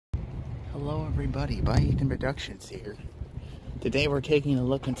Hello everybody, Bite Productions here. Today we're taking a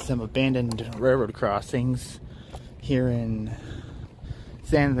look at some abandoned railroad crossings here in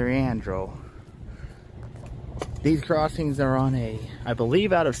San Leandro. These crossings are on a, I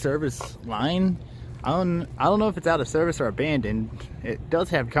believe, out of service line. I don't know if it's out of service or abandoned. It does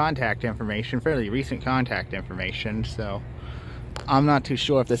have contact information, fairly recent contact information, so I'm not too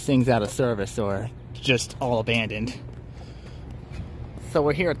sure if this thing's out of service or just all abandoned. So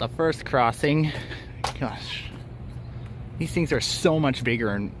we're here at the first crossing. Gosh, these things are so much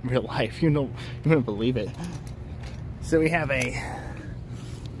bigger in real life. You wouldn't believe it. So we have a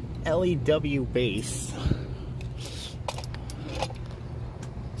LEW base.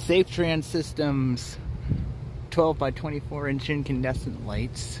 Safe Trans Systems 12 by 24 inch incandescent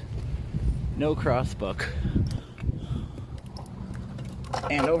lights. No crossbook.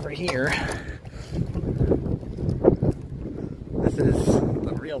 And over here, this is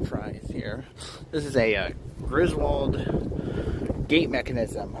the real prize here. This is a Griswold gate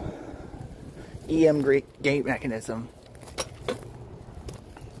mechanism. EM gate mechanism.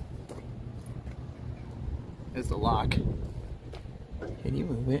 There's the lock. Can you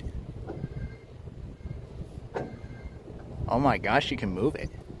move it? Oh my gosh, you can move it.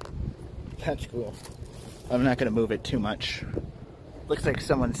 That's cool. I'm not gonna move it too much. Looks like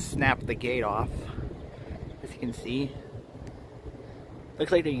someone snapped the gate off, as you can see.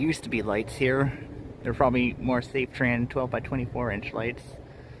 Looks like there used to be lights here. They're probably more Safe Tran 12 by 24 inch lights.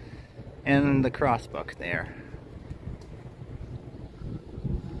 And the crossbook there.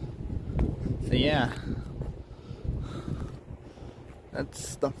 So yeah.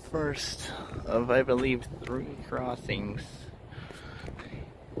 That's the first of, I believe, 3 crossings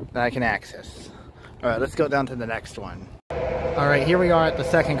that I can access. Alright, let's go down to the next one. Alright, here we are at the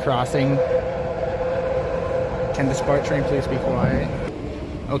second crossing. Can this BART train please be quiet?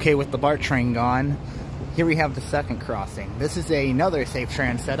 Okay, with the BART train gone, here we have the second crossing. This is another Safe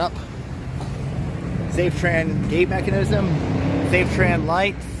Tran setup. Safe Tran gate mechanism, Safe Tran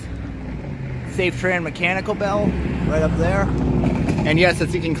lights, Safe Tran mechanical bell right up there. And yes,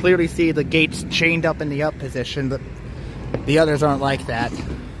 as you can clearly see, the gate's chained up in the up position, but the others aren't like that.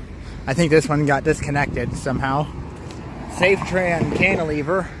 I think this one got disconnected somehow. Safe Tran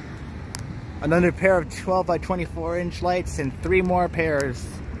cantilever, another pair of 12 by 24 inch lights, and 3 more pairs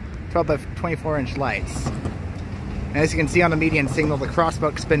 12 by 24 inch lights. And as you can see on the median signal, the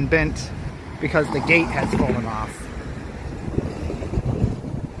crossbook's been bent because the gate has fallen off.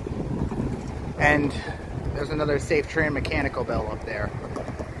 And there's another Safe Tran mechanical bell up there.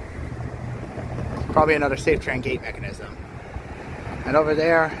 Probably another Safe Tran gate mechanism. And over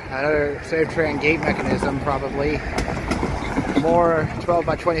there, another Safe Tran gate mechanism, probably. More 12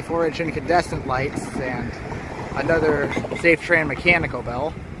 by 24 inch incandescent lights, and another Safe Tran mechanical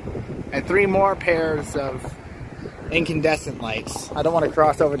bell. And 3 more pairs of incandescent lights. I don't want to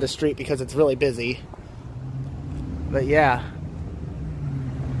cross over the street because it's really busy. But yeah.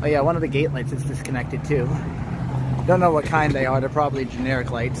 Oh yeah, one of the gate lights is disconnected too. Don't know what kind they are, they're probably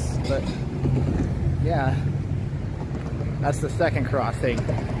generic lights, but yeah. That's the second crossing.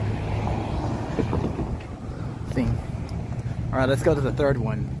 Alright, let's go to the third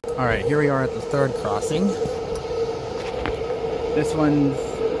one. Alright, here we are at the third crossing. This one's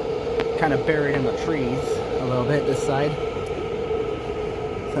kind of buried in the trees a little bit, this side.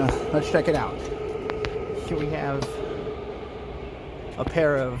 So, let's check it out. Here we have a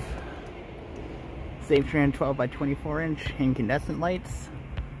pair of Safe Tran 12 by 24 inch incandescent lights.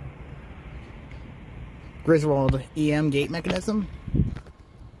 Griswold EM gate mechanism.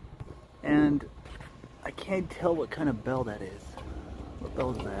 And I can't tell what kind of bell that is. What bell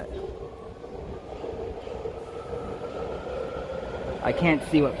is that? I can't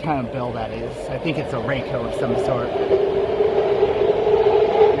see what kind of bell that is. I think it's a Rayco of some sort.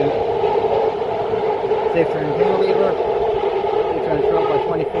 Safe Tran cantilever. Safe Tran 12 by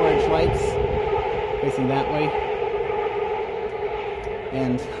 24 inch lights. Facing that way.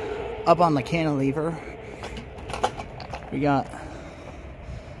 And up on the cantilever, we got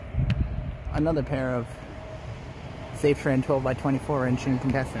another pair of Safe Tran 12 by 24 inch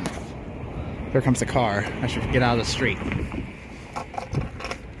incandescents. Here comes a car. I should get out of the street.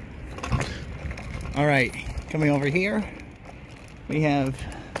 Alright, coming over here, we have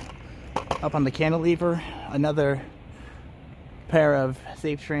up on the cantilever another pair of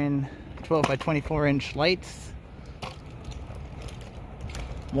Safe Tran 12 by 24 inch lights.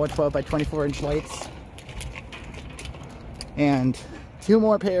 More 12 by 24 inch lights. And 2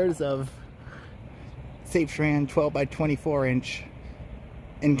 more pairs of Safe Tran 12 by 24 inch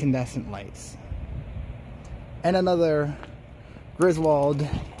incandescent lights. And another Griswold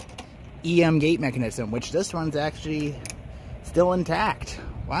EM gate mechanism, which this one's actually still intact.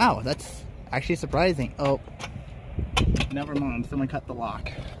 Wow, that's actually surprising. Oh, never mind, someone cut the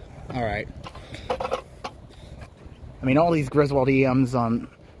lock. Alright. I mean, all these Griswold EMs on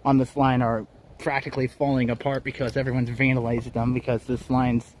this line are practically falling apart because everyone's vandalized them because this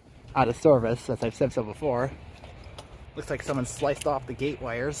line's out of service, as I've said so before. Looks like someone sliced off the gate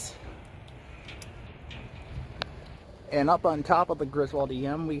wires. And up on top of the Griswold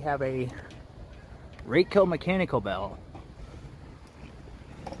EM, we have a Rateco mechanical bell.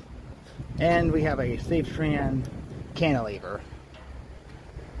 And we have a Safetran cantilever.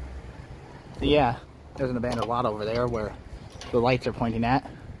 So yeah, there's an abandoned lot over there where the lights are pointing at.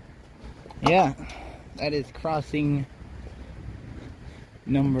 Yeah, that is crossing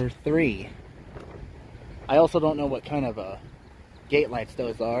number 3. I also don't know what kind of gate lights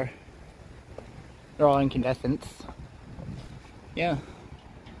those are. They're all incandescents. Yeah.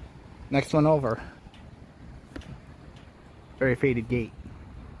 Next one over. Very faded gate.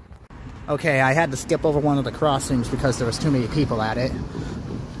 Okay, I had to skip over one of the crossings because there was too many people at it.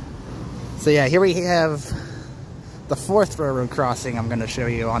 So yeah, here we have the 4th railroad crossing I'm going to show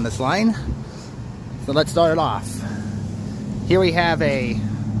you on this line. So let's start it off. Here we have a...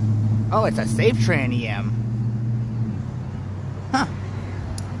 oh, it's a Safetran EM. Huh.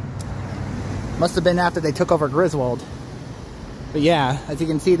 Must have been after they took over Griswold. But yeah, as you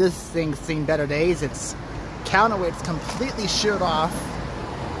can see, this thing's seen better days. Its counterweight's completely sheared off,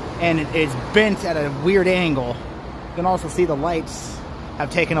 and it is bent at a weird angle. You can also see the lights have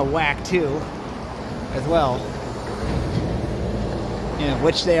taken a whack too, as well. Yeah,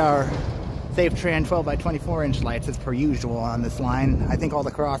 which they are Safetran 12 by 24 inch lights as per usual on this line. I think all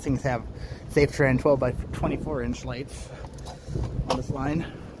the crossings have Safetran 12 by 24 inch lights on this line.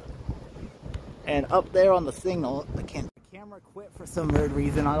 And up there on the signal, the camera quit for some weird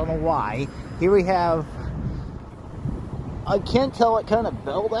reason, I don't know why. Here we have, I can't tell what kind of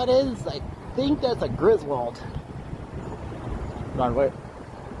bell that is. I think that's a Griswold. Hold on, wait.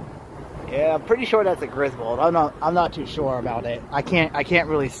 Yeah, I'm pretty sure that's a Griswold. I'm not too sure about it. I can't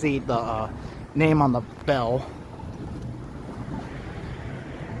really see the name on the bell.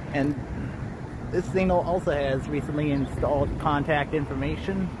 And this signal also has recently installed contact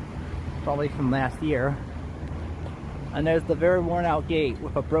information, probably from last year. And there's the very worn out gate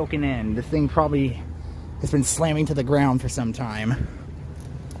with a broken end. This thing probably has been slamming to the ground for some time.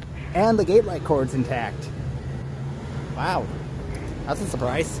 And the gate light cord's intact. Wow, that's a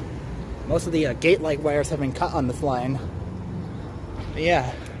surprise. Most of the gate light wires have been cut on this line. But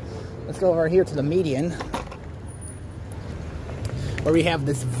yeah, let's go over here to the median, where we have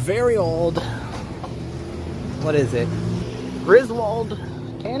this very old, what is it? Griswold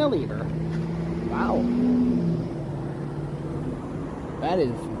cantilever. Wow. That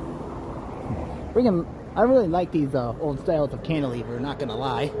is freaking, I really like these old styles of cantilever, not gonna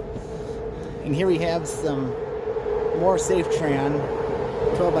lie. And here we have some more Safetran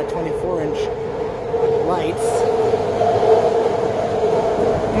 12 by 24 inch lights.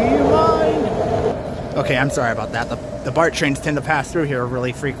 Do you mind? Okay, I'm sorry about that. The BART trains tend to pass through here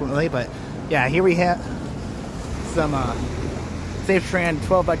really frequently, but yeah, here we have some Safetran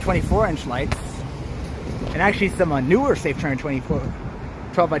 12 by 24 inch lights, and actually some newer Safetran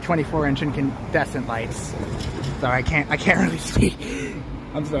 12 by 24 inch incandescent lights. So I can't really speak.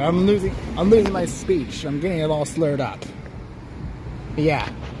 I'm sorry, I'm losing my speech. I'm getting it all slurred up. But yeah,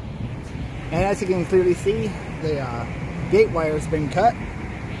 and as you can clearly see, the gate wire's been cut,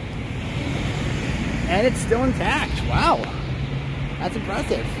 and it's still intact. Wow, that's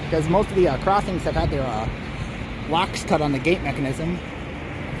impressive, because most of the crossings have had their locks cut on the gate mechanism.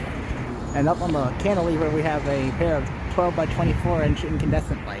 And up on the cantilever we have a pair of 12 by 24 inch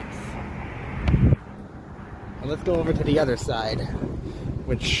incandescent lights. Well, let's go over to the other side,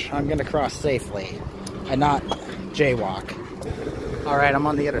 which I'm going to cross safely and not jaywalk. Alright, I'm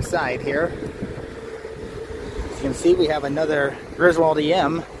on the other side here. As you can see, we have another Griswold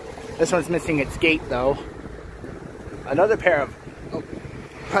EM. This one's missing its gate though. Another pair of, oh,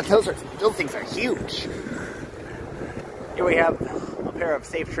 those things are huge. Here we have a pair of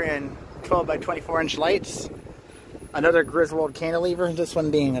Safetran 12 by 24 inch lights. Another Griswold cantilever, this one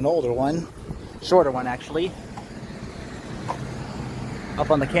being an older one. Shorter one actually.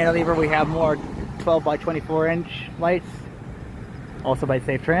 Up on the cantilever we have more 12 by 24 inch lights, also by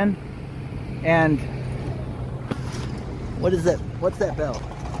Safetran. And what is that? What's that bell?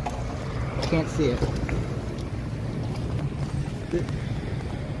 I can't see it.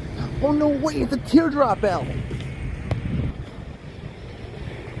 Oh no, wait, it's a teardrop bell.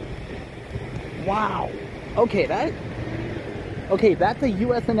 Wow. Okay, Okay, that's a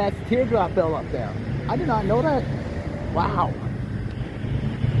USNS teardrop bell up there. I did not know that. Wow.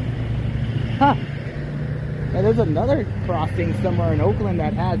 Huh. And there's another crossing somewhere in Oakland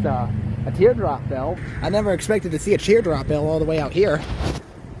that has a teardrop bell. I never expected to see a teardrop bell all the way out here.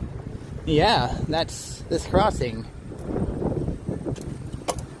 Yeah, that's this crossing.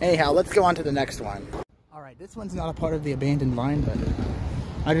 Anyhow, let's go on to the next one. Alright, this one's not a part of the abandoned line, but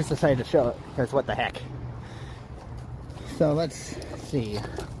I just decided to show it because what the heck. So let's see.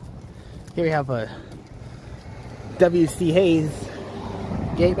 Here we have a W.C. Hayes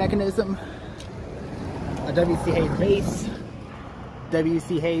gate mechanism, a W.C. Hayes base,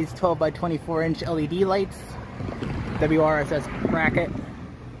 W.C. Hayes 12 by 24 inch LED lights, WRSS bracket,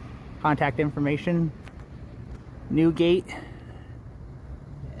 contact information, new gate,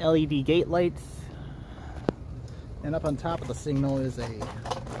 LED gate lights, and up on top of the signal is a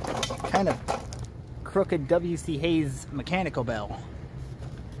kind of crooked W.C. Hayes mechanical bell.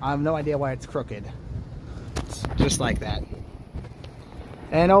 I have no idea why it's crooked. It's just like that.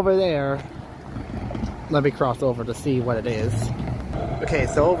 And over there, let me cross over to see what it is. Okay,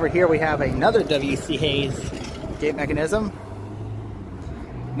 so over here we have another W.C. Hayes gate mechanism,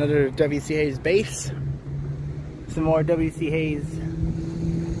 another W.C. Hayes base, some more W.C. Hayes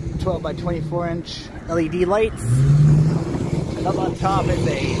 12 by 24 inch LED lights, and up on top is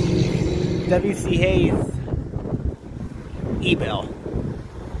a W.C. Hayes e-bell.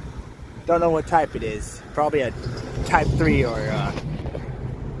 Don't know what type it is. Probably a type 3 or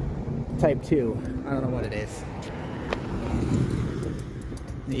type 2. I don't know what it is.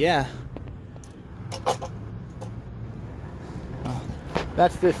 Yeah.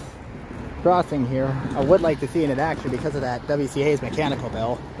 That's this crossing here. I would like to see it in action because of that W.C. Hayes mechanical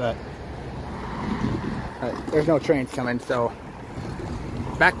bell, but there's no trains coming, so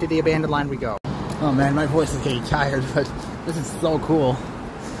back to the abandoned line we go. Oh man, my voice is getting tired, but this is so cool.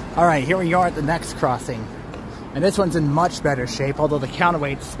 Alright, here we are at the next crossing. And this one's in much better shape, although the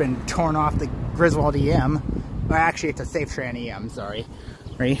counterweight's been torn off the Griswold EM. Or actually, it's a Safetran EM, sorry.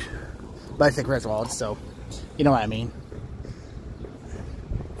 Right? But it's a Griswold, so you know what I mean.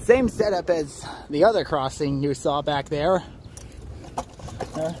 Same setup as the other crossing you saw back there.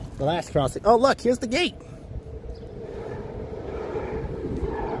 The last crossing. Oh look, here's the gate.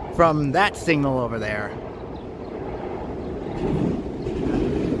 From that signal over there.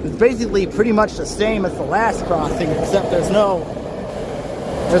 It's basically pretty much the same as the last crossing, except there's no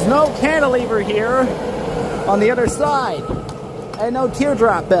cantilever here on the other side, and no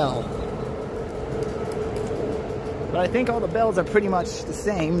teardrop bell. But I think all the bells are pretty much the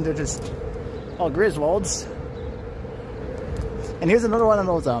same. They're just all Griswolds. And here's another one of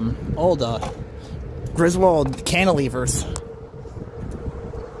those old Griswold cantilevers.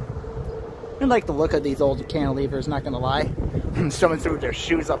 I like the look of these old cantilevers, not gonna lie. Someone threw their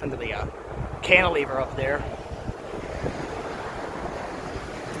shoes up into the cantilever up there.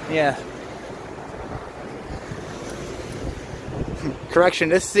 Yeah. Correction,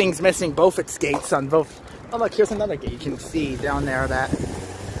 this thing's missing both its gates on both. Oh look, here's another gate. You can see down there that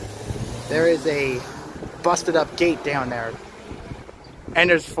there is a busted up gate down there. And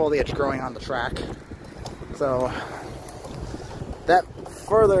there's foliage growing on the track. So that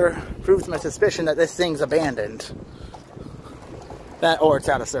further proves my suspicion that this thing's abandoned. That, or it's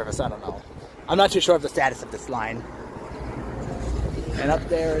out of service, I don't know. I'm not too sure of the status of this line. And up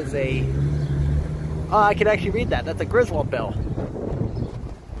there is a... Oh, I could actually read that. That's a Griswold bell.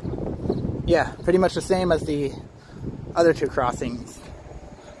 Yeah, pretty much the same as the other two crossings.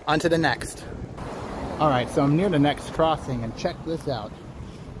 On to the next. Alright, so I'm near the next crossing, and check this out.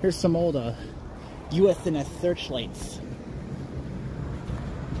 Here's some old USNS searchlights.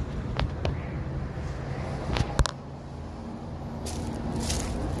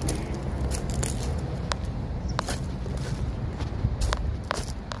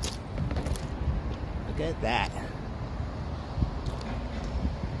 Look at that.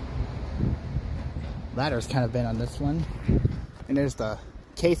 Ladder's kind of been on this one. And there's the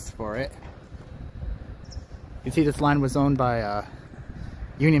case for it. You can see this line was owned by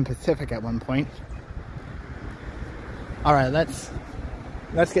Union Pacific at one point. Alright, let's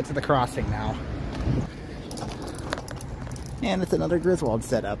get to the crossing now. And it's another Griswold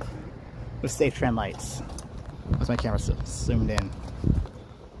setup with Safetran lights. That's my camera zoomed in.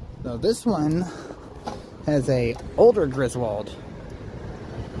 So this one has a older Griswold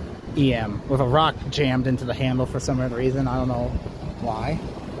EM with a rock jammed into the handle for some other reason. I don't know why.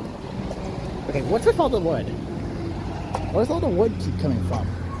 Okay, what's with all the wood? Where's all the wood keep coming from?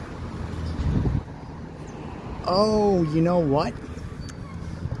 Oh, you know what?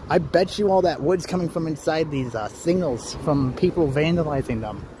 I bet you all that wood's coming from inside these signals from people vandalizing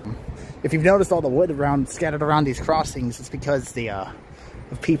them. If you've noticed all the wood scattered around these crossings, it's because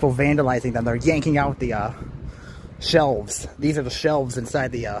of people vandalizing them. They're yanking out the shelves. These are the shelves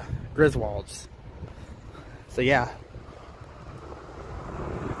inside the Griswolds. So yeah.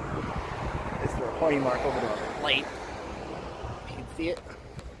 There's the pointing mark over the light. You can see it.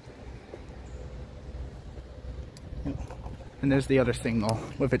 And there's the other signal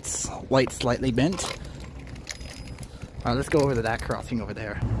with its light slightly bent. Alright, let's go over to that crossing over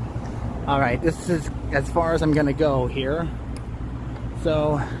there. Alright, this is as far as I'm gonna go here.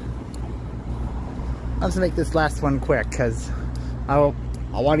 So I'll just make this last one quick because I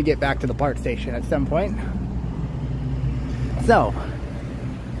want to get back to the BART station at some point. So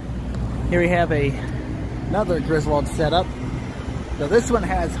here we have another Griswold setup. So this one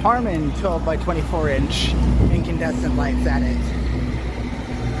has Harman 12 by 24 inch incandescent lights at it.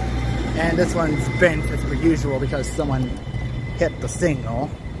 And this one's bent as per usual because someone hit the signal.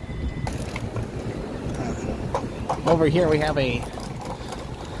 Over here we have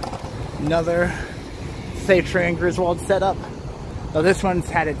another Safe Train Griswold setup. So this one's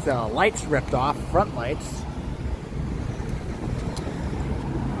had its lights ripped off, front lights.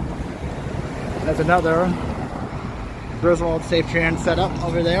 There's another Griswold Safe Train setup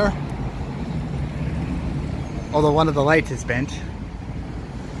over there. Although one of the lights is bent.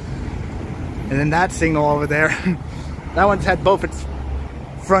 And then that signal over there, that one's had both its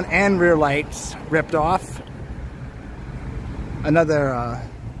front and rear lights ripped off. Another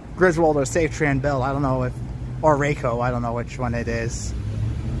Griswold or Safe Tran Bell, I don't know if, or Rayco, I don't know which one it is.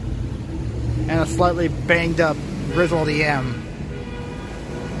 And a slightly banged up Griswold EM.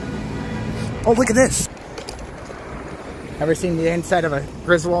 Oh, look at this! Ever seen the inside of a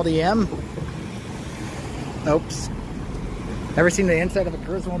Griswold EM? Oops. Ever seen the inside of a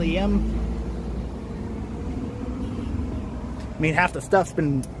Griswold EM? I mean, half the stuff's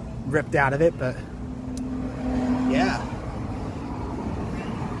been ripped out of it, but yeah.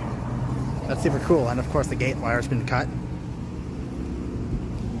 That's super cool, and of course the gate wire's been cut.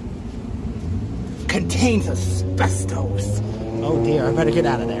 Contains asbestos. Oh dear, I better get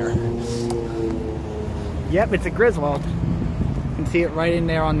out of there. Yep, it's a Griswold. You can see it right in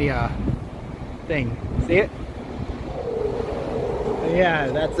there on the thing. See it? Yeah,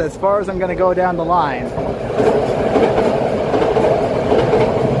 that's as far as I'm gonna go down the line.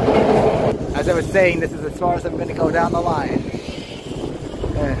 As I was saying, this is as far as I'm gonna go down the line.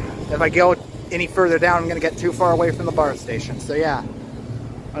 If I go any further down, I'm going to get too far away from the BART station. So yeah,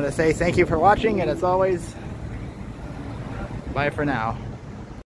 I want to say thank you for watching, and as always, bye for now.